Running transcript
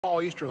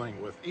Paul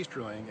Easterling with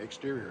Easterling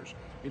Exteriors.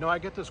 You know, I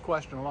get this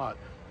question a lot.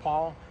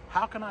 Paul,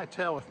 how can I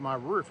tell if my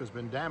roof has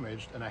been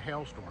damaged in a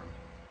hailstorm?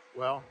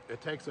 Well,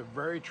 it takes a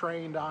very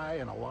trained eye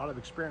and a lot of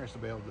experience to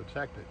be able to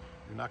detect it.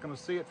 You're not going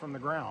to see it from the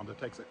ground. It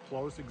takes a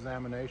close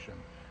examination.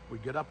 We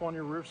get up on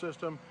your roof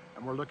system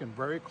and we're looking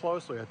very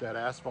closely at that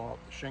asphalt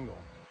shingle.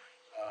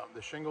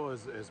 The shingle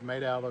is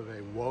made out of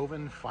a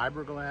woven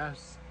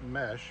fiberglass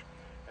mesh,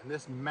 and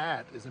this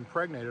mat is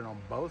impregnated on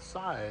both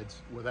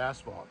sides with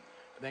asphalt.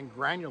 Then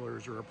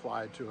granulars are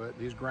applied to it.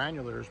 These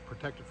granulars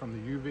protect it from the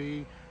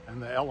UV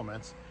and the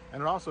elements,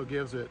 and it also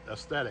gives it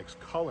aesthetics,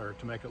 color,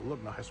 to make it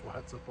look nice while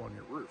it's up on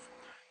your roof.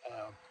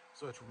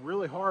 So it's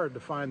really hard to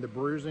find the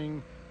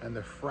bruising and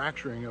the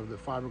fracturing of the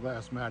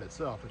fiberglass mat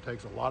itself. It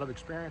takes a lot of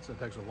experience, and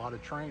it takes a lot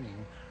of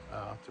training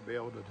to be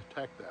able to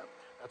detect that.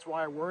 That's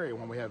why I worry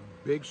when we have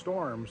big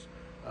storms.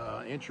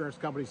 Insurance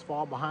companies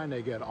fall behind.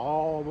 They get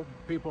all the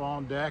people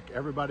on deck,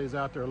 everybody's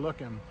out there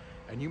looking,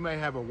 and you may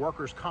have a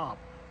workers' comp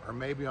or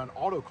maybe an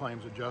auto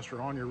claims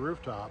adjuster on your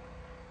rooftop,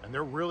 and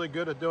they're really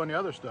good at doing the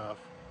other stuff,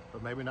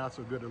 but maybe not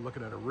so good at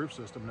looking at a roof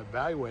system and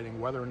evaluating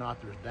whether or not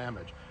there's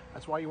damage.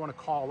 That's why you want to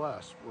call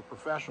us. We're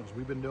professionals.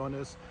 We've been doing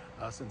this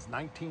since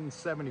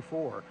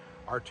 1974.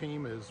 Our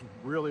team is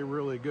really,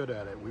 really good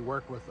at it. We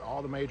work with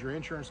all the major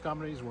insurance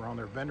companies. We're on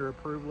their vendor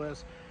approved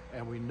list,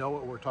 and we know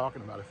what we're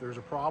talking about. If there's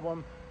a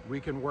problem,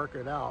 we can work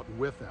it out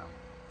with them.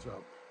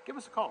 So give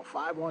us a call,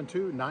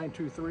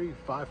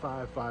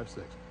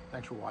 512-923-5556.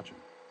 Thanks for watching.